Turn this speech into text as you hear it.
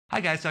Hi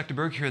guys, Dr.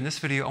 Berg here. In this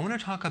video, I want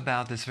to talk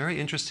about this very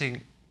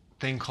interesting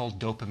thing called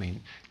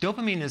dopamine.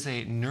 Dopamine is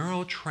a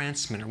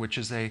neurotransmitter, which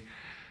is a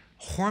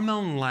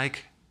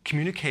hormone-like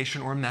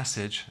communication or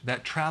message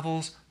that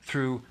travels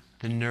through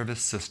the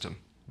nervous system,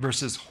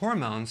 versus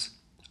hormones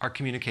are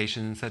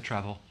communications that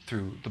travel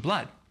through the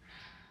blood.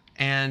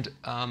 And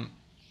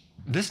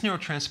this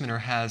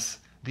neurotransmitter has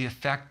the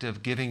effect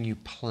of giving you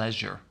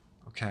pleasure.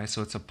 Okay,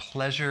 so it's a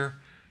pleasure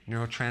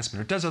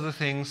neurotransmitter. It does other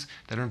things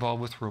that are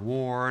involved with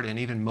reward and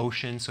even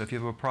motion. So if you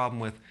have a problem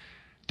with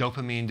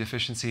dopamine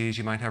deficiencies,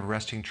 you might have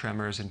resting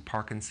tremors and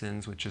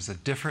Parkinson's, which is a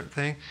different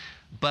thing.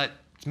 But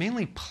it's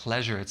mainly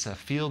pleasure. It's a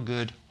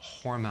feel-good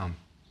hormone.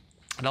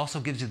 It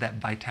also gives you that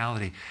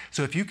vitality.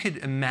 So if you could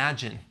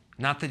imagine,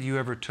 not that you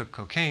ever took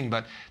cocaine,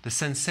 but the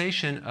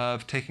sensation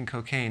of taking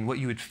cocaine, what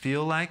you would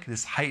feel like,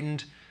 this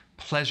heightened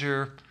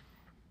pleasure,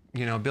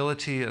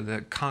 ability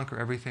to conquer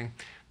everything,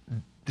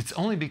 it's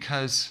only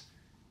because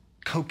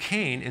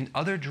cocaine and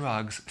other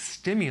drugs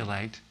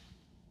stimulate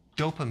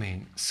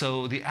dopamine.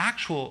 So the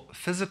actual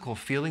physical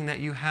feeling that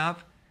you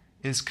have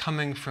is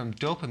coming from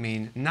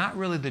dopamine, not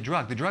really the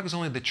drug. The drug is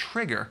only the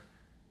trigger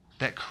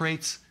that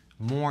creates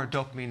more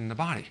dopamine in the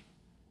body.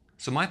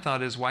 So my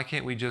thought is, why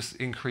can't we just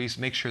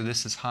make sure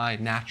this is high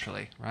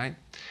naturally, right?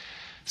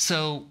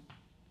 So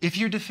if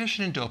you're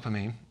deficient in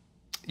dopamine,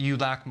 you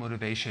lack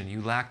motivation,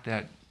 you lack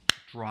that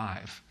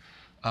drive,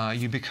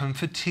 you become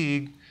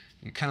fatigued,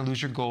 you kind of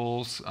lose your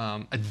goals,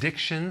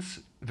 addictions,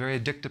 very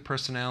addictive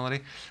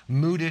personality,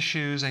 mood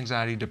issues,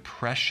 anxiety,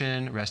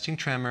 depression, resting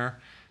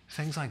tremor,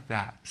 things like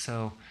that.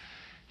 So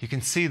you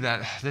can see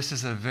that this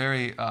is a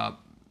very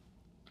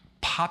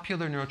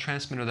popular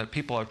neurotransmitter that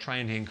people are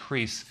trying to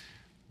increase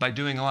by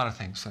doing a lot of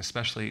things,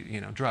 especially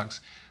drugs.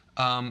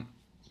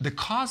 The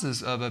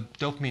causes of a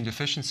dopamine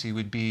deficiency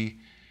would be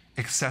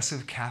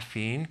excessive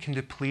caffeine can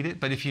deplete it,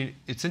 but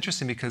it's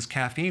interesting because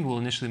caffeine will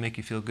initially make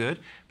you feel good,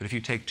 but if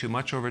you take too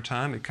much over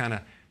time, it kind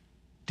of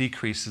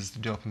decreases the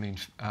dopamine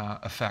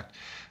effect.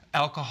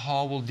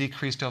 Alcohol will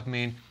decrease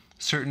dopamine.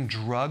 Certain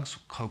drugs,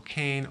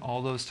 cocaine,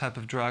 all those type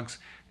of drugs,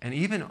 and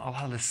even a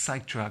lot of the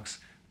psych drugs,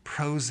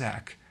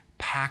 Prozac,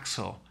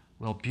 Paxil,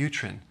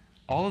 Wellbutrin,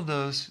 all of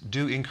those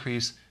do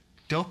increase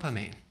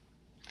dopamine.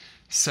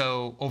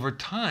 So over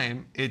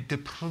time, it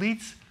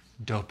depletes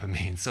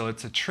dopamine. So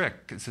it's a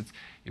trick.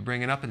 You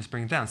bring it up and it's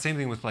bringing it down. Same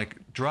thing with like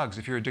drugs.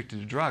 If you're addicted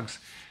to drugs,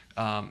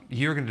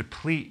 you're going to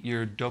deplete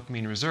your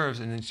dopamine reserves,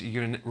 and then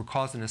you're going to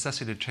cause the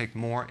necessity to take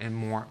more and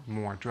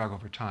more drug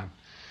over time.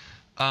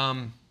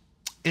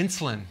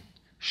 Insulin,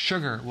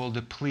 sugar will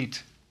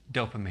deplete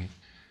dopamine.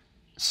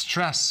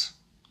 Stress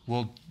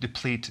will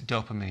deplete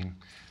dopamine.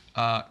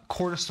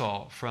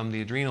 Cortisol from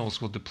the adrenals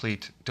will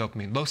deplete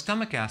dopamine. Low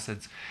stomach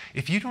acids.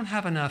 If you don't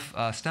have enough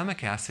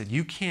stomach acid,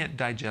 you can't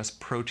digest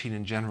protein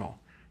in general.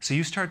 So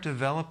you start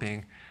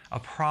developing a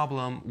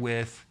problem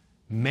with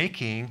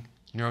making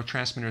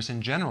neurotransmitters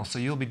in general. So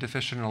you'll be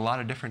deficient in a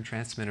lot of different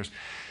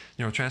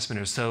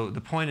neurotransmitters. So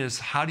the point is,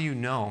 how do you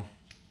know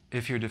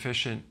if you're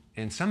deficient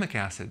in stomach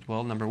acid?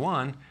 Well, number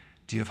one,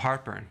 do you have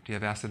heartburn? Do you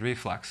have acid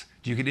reflux?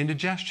 Do you get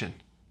indigestion?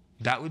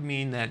 That would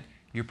mean that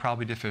you're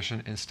probably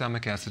deficient in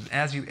stomach acid.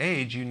 As you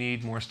age, you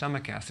need more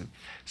stomach acid.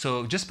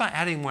 So just by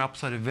adding more apple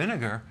cider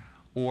vinegar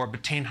or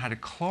betaine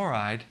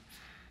hydrochloride,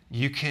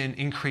 you can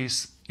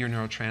increase your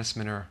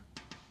neurotransmitter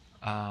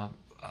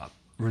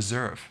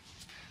reserve.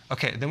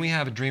 Okay, then we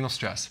have adrenal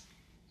stress.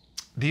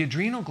 The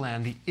adrenal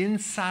gland, the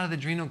inside of the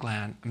adrenal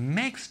gland,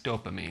 makes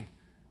dopamine.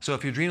 So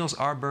if your adrenals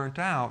are burnt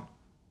out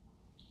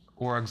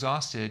or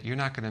exhausted, you're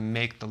not going to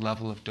make the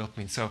level of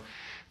dopamine. So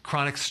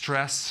chronic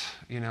stress,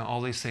 all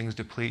these things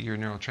deplete your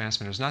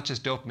neurotransmitters, not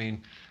just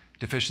dopamine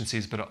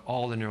deficiencies, but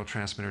all the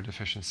neurotransmitter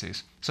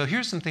deficiencies. So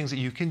here's some things that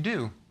you can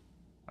do.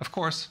 Of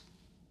course,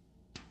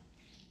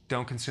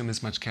 don't consume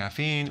as much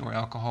caffeine or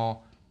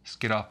alcohol. Just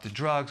get off the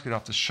drugs, get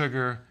off the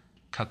sugar,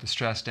 cut the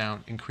stress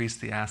down, increase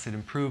the acid,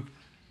 improve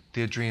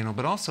the adrenal.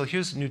 But also,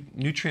 here's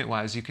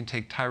nutrient-wise, you can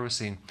take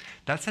tyrosine.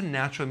 That's a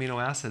natural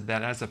amino acid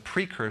that has a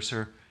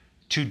precursor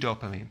to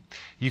dopamine.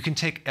 You can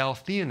take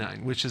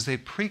L-theanine, which is a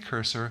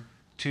precursor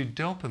to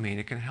dopamine.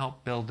 It can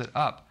help build it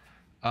up.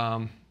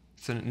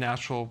 It's a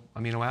natural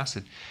amino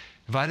acid.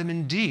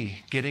 Vitamin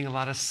D, getting a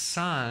lot of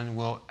sun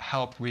will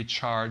help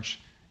recharge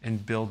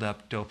and build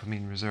up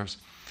dopamine reserves.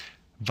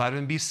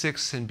 Vitamin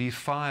B6 and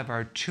B5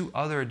 are two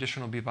other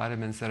additional B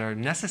vitamins that are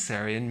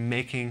necessary in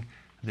making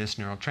this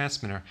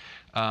neurotransmitter.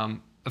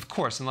 Of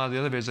course, in a lot of the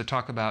other videos I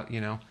talk about,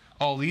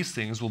 all these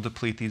things will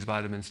deplete these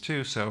vitamins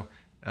too. So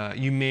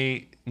you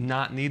may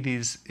not need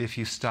these if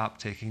you stop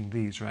taking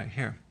these right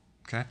here.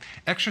 Okay?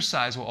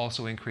 Exercise will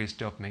also increase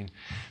dopamine.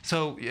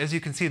 So as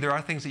you can see, there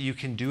are things that you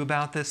can do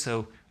about this.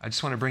 So I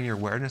just want to bring your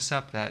awareness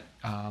up that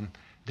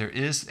there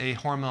is a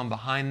hormone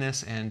behind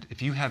this, and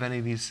if you have any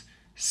of these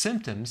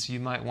symptoms, you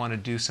might want to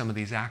do some of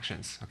these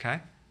actions. Okay?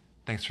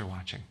 Thanks for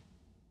watching.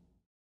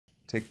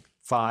 Take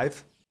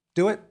 5.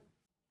 Do it.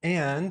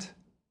 And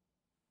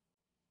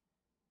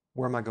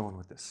where am I going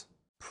with this?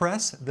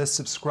 Press the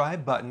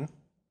subscribe button.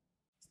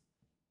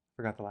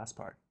 Forgot the last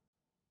part.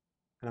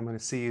 And I'm going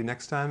to see you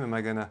next time. Am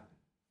I going to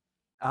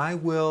I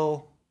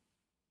will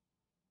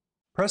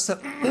press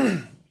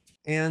the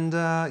and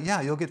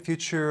yeah, you'll get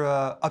future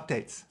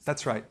updates.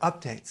 That's right,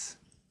 updates.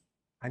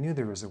 I knew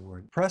there was a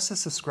word. Press the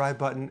subscribe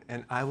button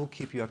and I will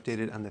keep you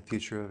updated on the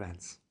future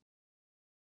events.